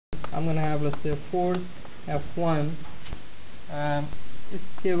I'm going to have, let's say, a force F1, and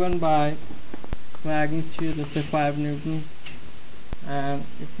it's given by its magnitude, let's say 5 Newton, and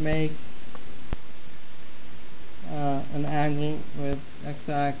it makes an angle with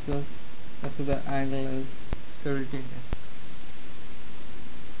x-axis. Let's say the angle is 30 degrees.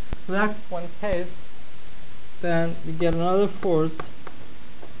 So that's one case. Then we get another force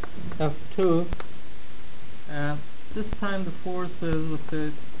F2, and this time the force is, let's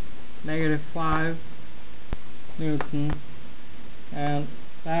say, -5 Newton, and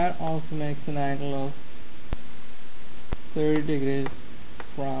that also makes an angle of 30 degrees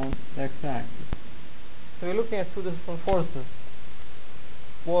from the x-axis. So we're looking at two different forces.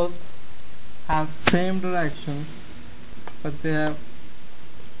 Both have same direction, but they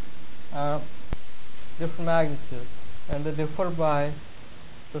have different magnitudes, and they differ by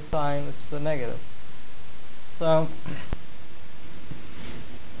the sign, which is a negative. So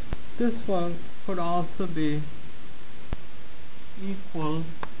this one could also be equal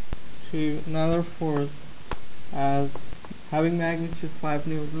to another force as having magnitude 5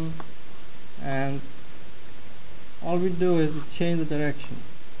 Newton, and all we do is change the direction.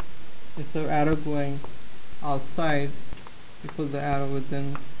 Instead of arrow going outside, we put the arrow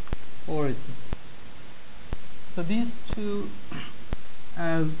within origin. So these two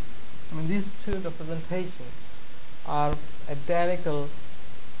representations are identical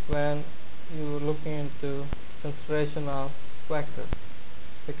when you're looking into consideration of vectors,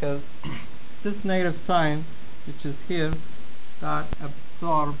 because this negative sign, which is here, got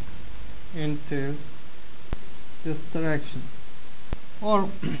absorbed into this direction. Or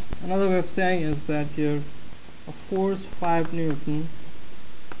another way of saying is that a force 5 Newton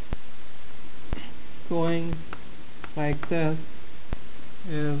going like this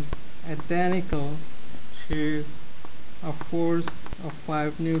is identical to a force of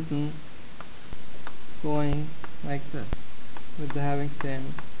 5 Newton going like this, with the having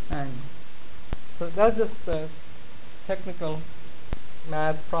same angle. So that's just a technical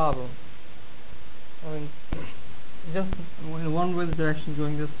math problem. I mean, just in one way the direction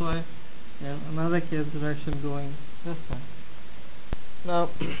going this way, and another case the direction going this way. Now